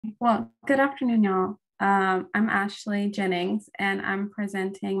Well, good afternoon, y'all. I'm Ashley Jennings, and I'm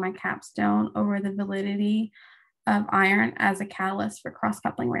presenting my capstone over the validity of iron as a catalyst for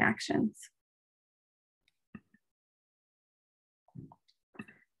cross-coupling reactions.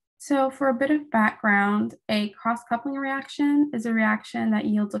 So for a bit of background, a cross-coupling reaction is a reaction that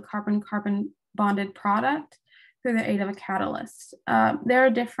yields a carbon-carbon bonded product through the aid of a catalyst. There are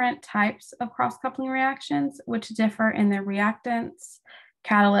different types of cross-coupling reactions, which differ in their reactants,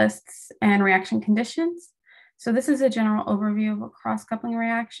 catalysts, and reaction conditions. So this is a general overview of a cross-coupling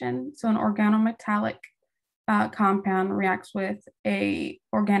reaction. So an organometallic compound reacts with a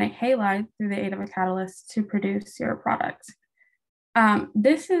organic halide through the aid of a catalyst to produce your product.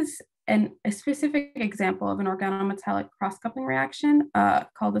 This is a specific example of an organometallic cross-coupling reaction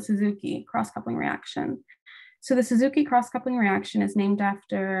called the Suzuki cross-coupling reaction. So the Suzuki cross-coupling reaction is named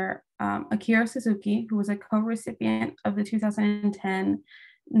after Akira Suzuki, who was a co-recipient of the 2010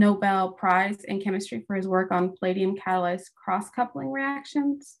 Nobel Prize in Chemistry for his work on palladium-catalyzed cross-coupling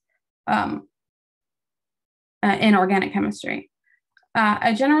reactions in organic chemistry.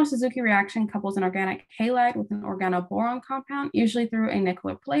 A general Suzuki reaction couples an organic halide with an organoboron compound, usually through a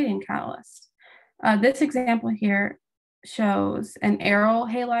nickel or palladium catalyst. This example here shows an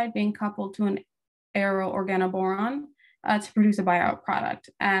aryl halide being coupled to an aryl organoboron to produce a bioproduct.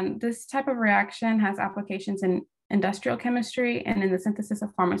 And this type of reaction has applications in industrial chemistry and in the synthesis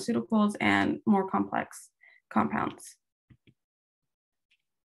of pharmaceuticals and more complex compounds.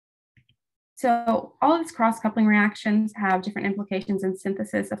 So all of these cross-coupling reactions have different implications in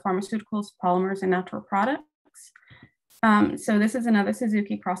synthesis of pharmaceuticals, polymers, and natural products. So this is another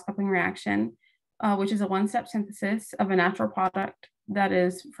Suzuki cross-coupling reaction, which is a one-step synthesis of a natural product that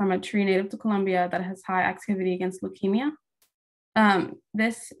is from a tree native to Colombia that has high activity against leukemia.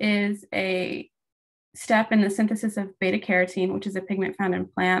 This is a step in the synthesis of beta-carotene, which is a pigment found in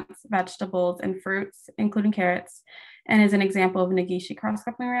plants, vegetables, and fruits, including carrots, and is an example of a Negishi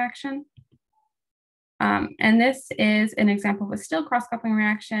cross-coupling reaction. And this is an example of a still cross-coupling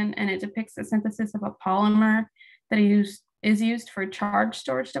reaction, and it depicts the synthesis of a polymer that is used for charge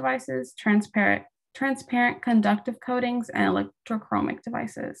storage devices, transparent conductive coatings, and electrochromic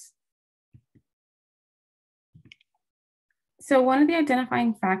devices. So one of the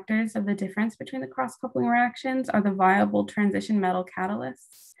identifying factors of the difference between the cross-coupling reactions are the viable transition metal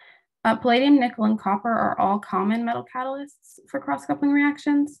catalysts. Palladium, nickel, and copper are all common metal catalysts for cross-coupling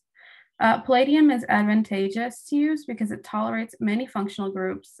reactions. Palladium is advantageous to use because it tolerates many functional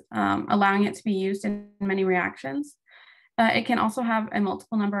groups, allowing it to be used in many reactions. It can also have a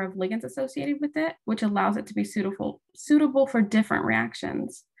multiple number of ligands associated with it, which allows it to be suitable for different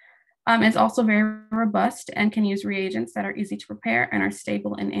reactions. It's also very robust and can use reagents that are easy to prepare and are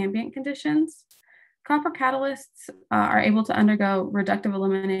stable in ambient conditions. Copper catalysts are able to undergo reductive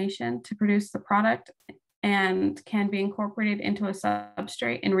elimination to produce the product and can be incorporated into a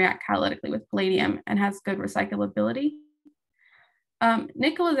substrate and react catalytically with palladium and has good recyclability.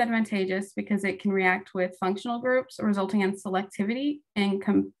 Nickel is advantageous because it can react with functional groups, resulting in selectivity in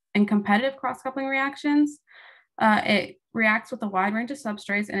competitive cross-coupling reactions. It reacts with a wide range of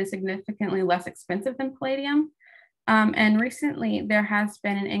substrates and is significantly less expensive than palladium. And recently, there has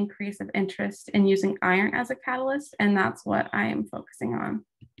been an increase of interest in using iron as a catalyst, and that's what I am focusing on.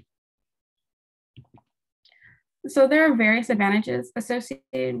 So there are various advantages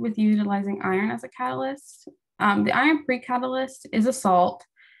associated with utilizing iron as a catalyst. The iron pre-catalyst is a salt.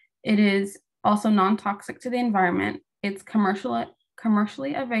 It is also non-toxic to the environment. It's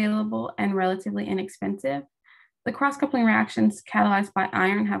commercially available and relatively inexpensive. The cross-coupling reactions catalyzed by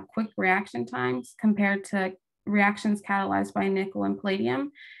iron have quick reaction times compared to reactions catalyzed by nickel and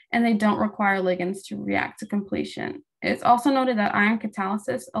palladium, and they don't require ligands to react to completion. It's also noted that iron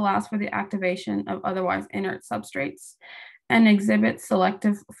catalysis allows for the activation of otherwise inert substrates and exhibits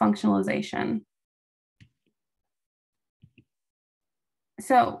selective functionalization.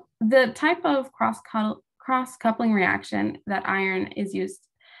 So the type of cross-coupling reaction that iron is used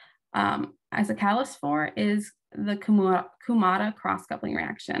as a catalyst for is the Kumada cross-coupling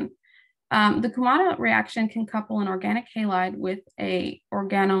reaction. The Kumada reaction can couple an organic halide with a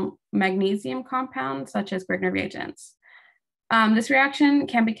organomagnesium compound, such as Grignard reagents. This reaction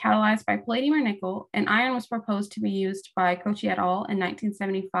can be catalyzed by palladium or nickel, and iron was proposed to be used by Kochi et al. In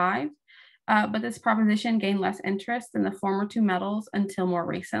 1975, but this proposition gained less interest in the former two metals until more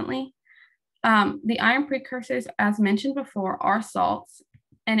recently. The iron precursors, as mentioned before, are salts,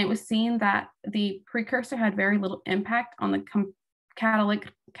 and it was seen that the precursor had very little impact on the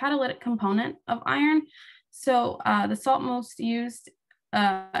catalytic component of iron. So the salt most used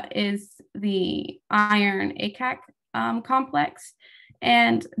is the iron ACAC complex,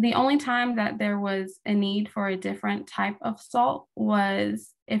 And the only time that there was a need for a different type of salt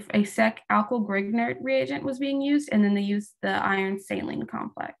was if a sec-alkyl grignard reagent was being used, and then they used the iron saline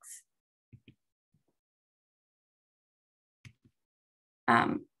complex.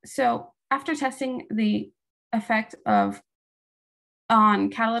 So after testing the effect on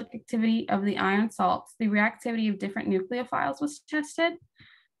catalytic activity of the iron salts, the reactivity of different nucleophiles was tested.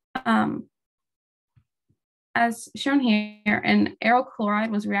 As shown here, an aryl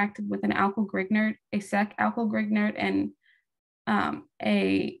chloride was reacted with an alkyl grignard, a sec-alkyl grignard, and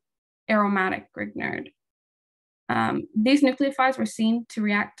a aromatic grignard. These nucleophiles were seen to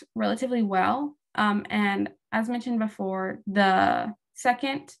react relatively well, and as mentioned before, the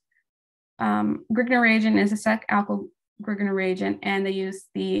second grignard reagent is a sec-alkyl grignard reagent, and they use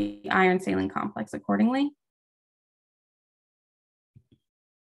the iron saline complex accordingly.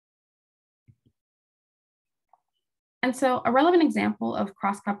 And so a relevant example of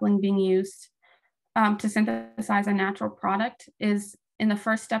cross-coupling being used to synthesize a natural product is in the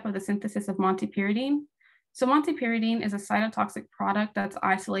first step of the synthesis of montipyridine. So montipyridine is a cytotoxic product that's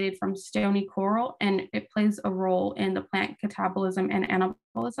isolated from stony coral, and it plays a role in the plant catabolism and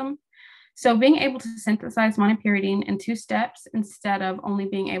anabolism. So being able to synthesize montipyridine in 2 steps instead of only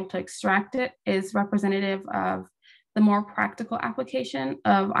being able to extract it is representative of the more practical application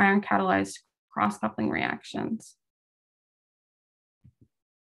of iron-catalyzed cross-coupling reactions.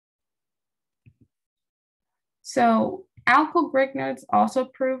 So alkyl grignards also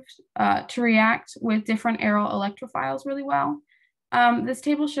proved to react with different aryl electrophiles really well. This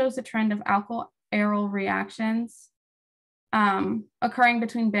table shows the trend of alkyl-aryl reactions occurring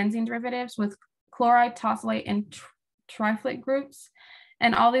between benzene derivatives with chloride, tosylate, and triflate groups.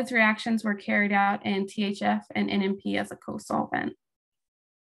 And all these reactions were carried out in THF and NMP as a co-solvent.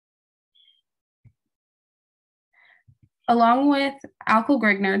 Along with alkyl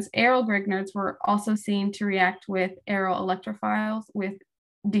grignards, aryl grignards were also seen to react with aryl electrophiles with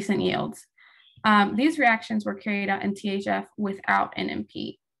decent yields. These reactions were carried out in THF without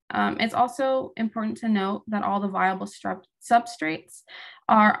NMP. It's also important to note that all the viable substrates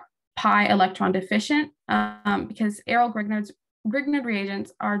are pi electron deficient because aryl grignard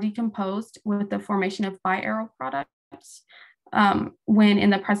reagents are decomposed with the formation of biaryl products when in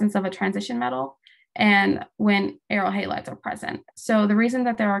the presence of a transition metal and when aryl halides are present. So the reason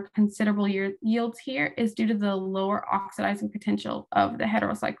that there are considerable yields here is due to the lower oxidizing potential of the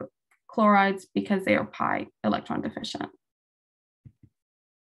heterocyclic chlorides because they are pi electron deficient.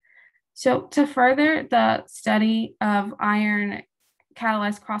 So to further the study of iron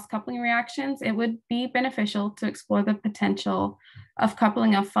catalyzed cross-coupling reactions, it would be beneficial to explore the potential of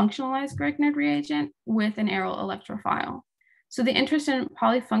coupling a functionalized grignard reagent with an aryl electrophile. So the interest in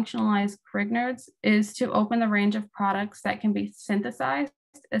polyfunctionalized grignards is to open the range of products that can be synthesized,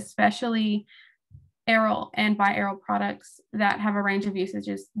 especially aryl and biaryl products that have a range of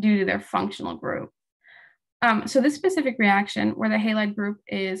usages due to their functional group. So this specific reaction, where the halide group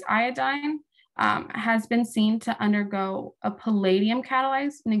is iodine, has been seen to undergo a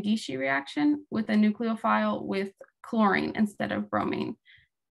palladium-catalyzed Negishi reaction with a nucleophile with chlorine instead of bromine.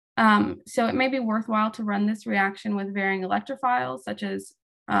 So it may be worthwhile to run this reaction with varying electrophiles, such as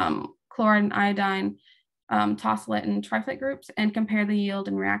chloride and iodine, tosylate and triflate groups, and compare the yield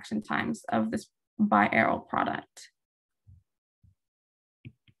and reaction times of this biaryl product.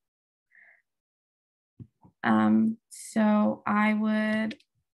 So I would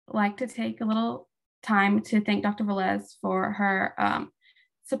like to take a little time to thank Dr. Velez for her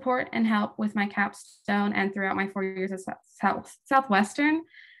support and help with my capstone and throughout my 4 years at Southwestern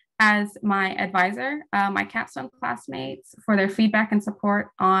as my advisor, my capstone classmates for their feedback and support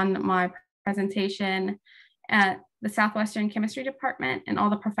on my presentation at the Southwestern Chemistry Department, and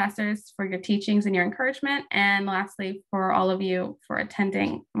all the professors for your teachings and your encouragement, and lastly, for all of you for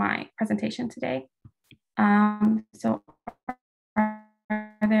attending my presentation today. So are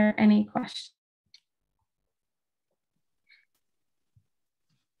there any questions?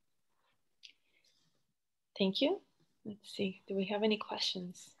 Thank you. Let's see, do we have any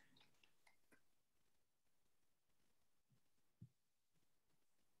questions?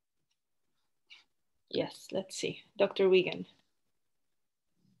 Yes, let's see. Dr. Wiegand.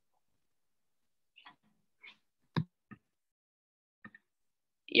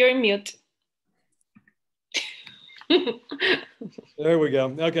 You're in mute. There we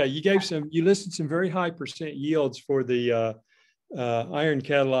go. Okay, you listed some very high percent yields for the some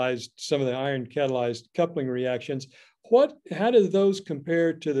of the iron catalyzed coupling reactions. How do those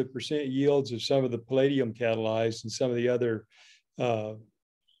compare to the percent yields of some of the palladium catalyzed and some of the other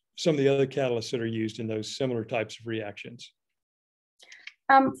catalysts that are used in those similar types of reactions?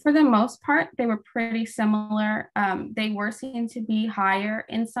 For the most part, they were pretty similar. They were seen to be higher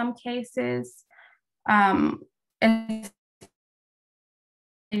in some cases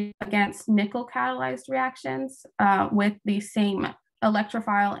against nickel catalyzed reactions with the same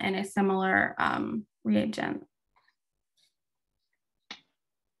electrophile and a similar reagent.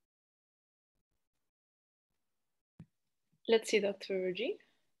 Let's see, Dr. G.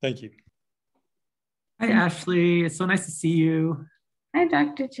 Thank you. Hi, Ashley. It's so nice to see you. Hi,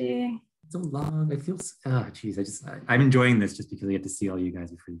 Dr. G. So long. I feel, oh, geez, I'm enjoying this just because I get to see all you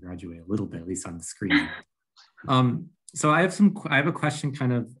guys before you graduate a little bit, at least on the screen. So I have a question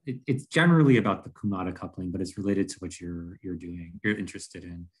kind of, it's generally about the Kumada coupling, but it's related to what you're interested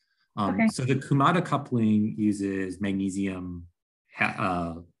in. Okay. So the Kumada coupling uses magnesium,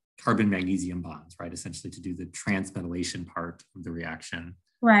 carbon magnesium bonds, right? Essentially to do the transmetallation part of the reaction.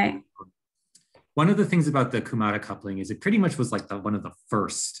 Right. One of the things about the Kumada coupling is it pretty much was like one of the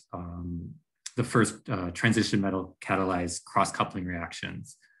first transition metal catalyzed cross-coupling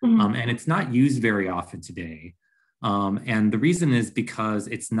reactions. Mm-hmm. And it's not used very often today. And the reason is because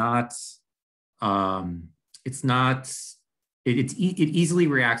it easily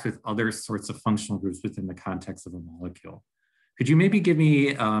reacts with other sorts of functional groups within the context of a molecule. Could you maybe give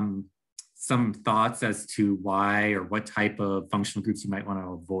me some thoughts as to why or what type of functional groups you might want to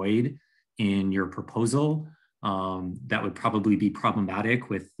avoid in your proposal that would probably be problematic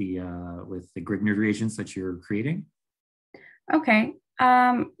with the Grignard reagents that you're creating? Okay.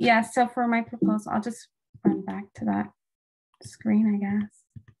 Yeah, so for my proposal, I'll just run back to that screen, I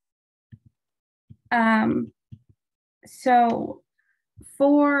guess. So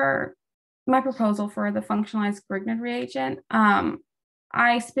for my proposal for the functionalized Grignard reagent,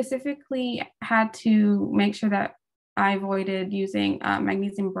 I specifically had to make sure that I avoided using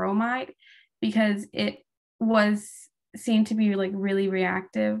magnesium bromide because it was seen to be like really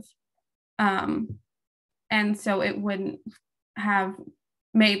reactive. And so it wouldn't have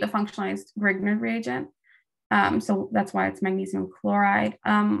made the functionalized Grignard reagent. So that's why it's magnesium chloride.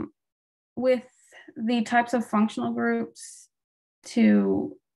 With the types of functional groups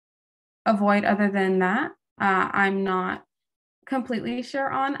to avoid other than that, I'm not completely sure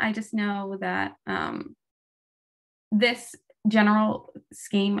on. I just know that this general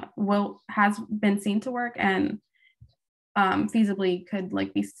scheme has been seen to work and feasibly could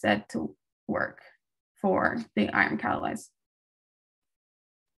like be said to work for the Iron-catalyzed.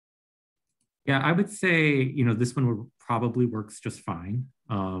 Yeah, I would say, this one probably works just fine.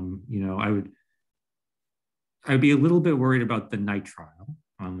 I would be a little bit worried about the nitrile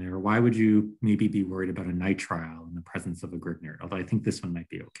on there. Why would you maybe be worried about a nitrile in the presence of a Grignard? Although I think this one might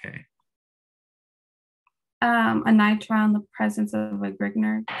be okay. A nitrile in the presence of a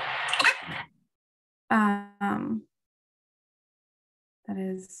Grignard. That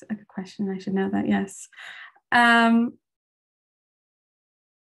is a good question. I should know that, yes.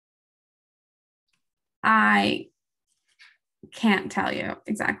 I can't tell you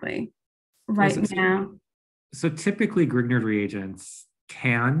exactly now. So typically Grignard reagents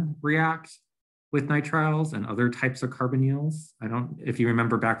can react with nitriles and other types of carbonyls. If you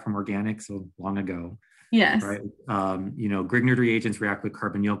remember back from organics so long ago. Yes. Right. Grignard reagents react with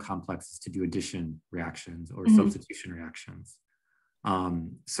carbonyl complexes to do addition reactions or substitution reactions.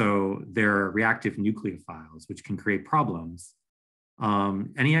 So they're reactive nucleophiles, which can create problems.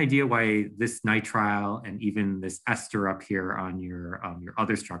 Any idea why this nitrile and even this ester up here on your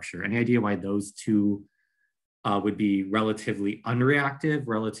other structure, any idea why those two would be relatively unreactive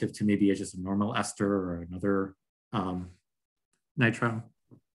relative to maybe just a normal ester or another nitrile?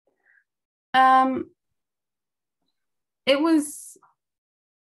 It was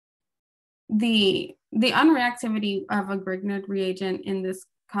the unreactivity of a Grignard reagent in this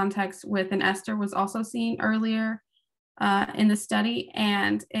context with an ester was also seen earlier in the study,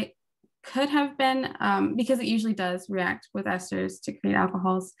 and it could have been because it usually does react with esters to create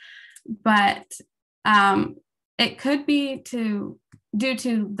alcohols, but it could be due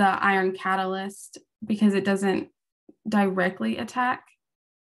to the iron catalyst because it doesn't directly attack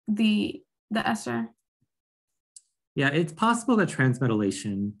the ester. Yeah, it's possible that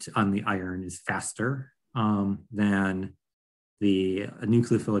transmetallation on the iron is faster than the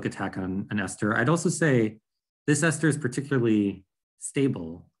nucleophilic attack on an ester. I'd also say this ester is particularly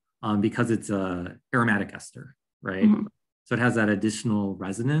stable because it's an aromatic ester, right? Mm-hmm. So it has that additional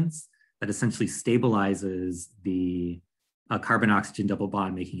resonance that essentially stabilizes the carbon-oxygen double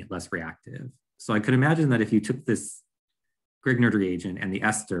bond, making it less reactive. So I could imagine that if you took this Grignard reagent and the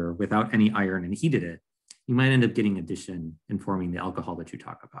ester without any iron and heated it, you might end up getting addition and forming the alcohol that you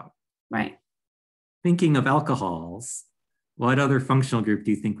talk about. Right. Thinking of alcohols, what other functional group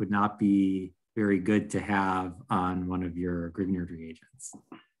do you think would not be very good to have on one of your Grignard reagents?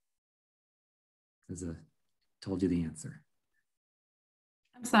 Told you the answer.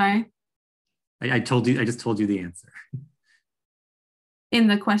 I'm sorry. I just told you the answer. In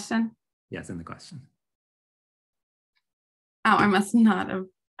the question? Yes, in the question. Oh, I must not have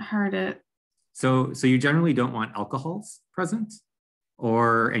heard it. So you generally don't want alcohols present,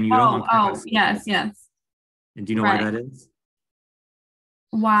 and you don't want yes. And do you know why that is?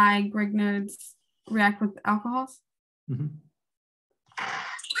 Why Grignards react with alcohols? Mm-hmm.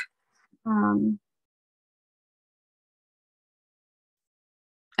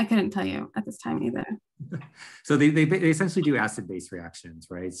 I couldn't tell you at this time either. So they essentially do acid-base reactions,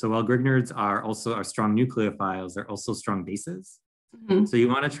 right? So while Grignards are strong nucleophiles, they're also strong bases. Mm-hmm. So you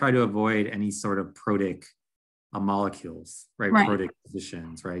want to try to avoid any sort of protic molecules, right? Protic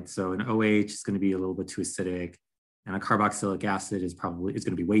positions, right? So an OH is going to be a little bit too acidic, and a carboxylic acid is going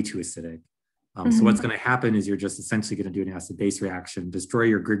to be way too acidic. So what's going to happen is you're just essentially going to do an acid-base reaction, destroy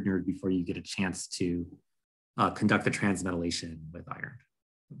your Grignard before you get a chance to conduct the transmetallation with iron.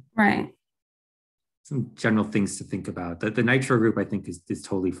 Right. Some general things to think about. The nitro group, I think, is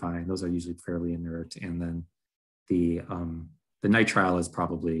totally fine. Those are usually fairly inert. And then the nitrile is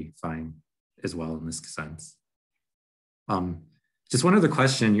probably fine as well in this sense. Just one other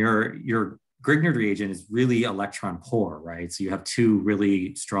question. Your Grignard reagent is really electron poor, right? So you have two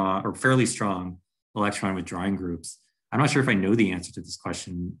really strong or fairly strong electron withdrawing groups. I'm not sure if I know the answer to this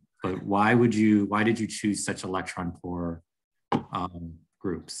question, but why did you choose such electron poor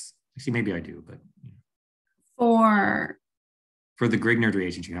groups? Actually, maybe I do, but for the Grignard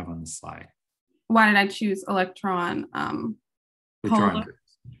reagent you have on the slide. Why did I choose electron withdrawing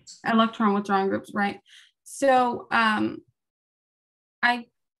groups? Electron withdrawing groups, right? So I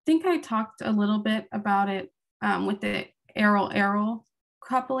think I talked a little bit about it with the aryl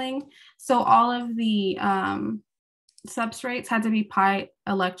coupling. So all of the substrates had to be pi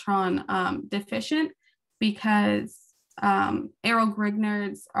electron deficient because aryl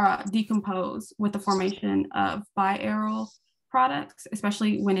Grignards decompose with the formation of biaryl products,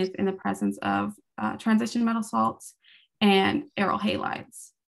 especially when it's in the presence of transition metal salts and aryl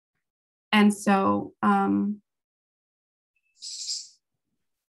halides. And so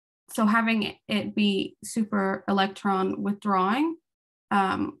having it be super electron withdrawing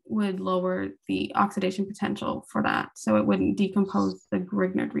would lower the oxidation potential for that. So it wouldn't decompose the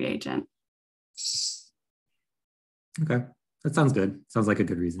Grignard reagent. Okay, that sounds good. Sounds like a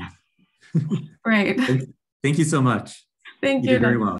good reason. Great. Thank you so much. Thank you. You did very well.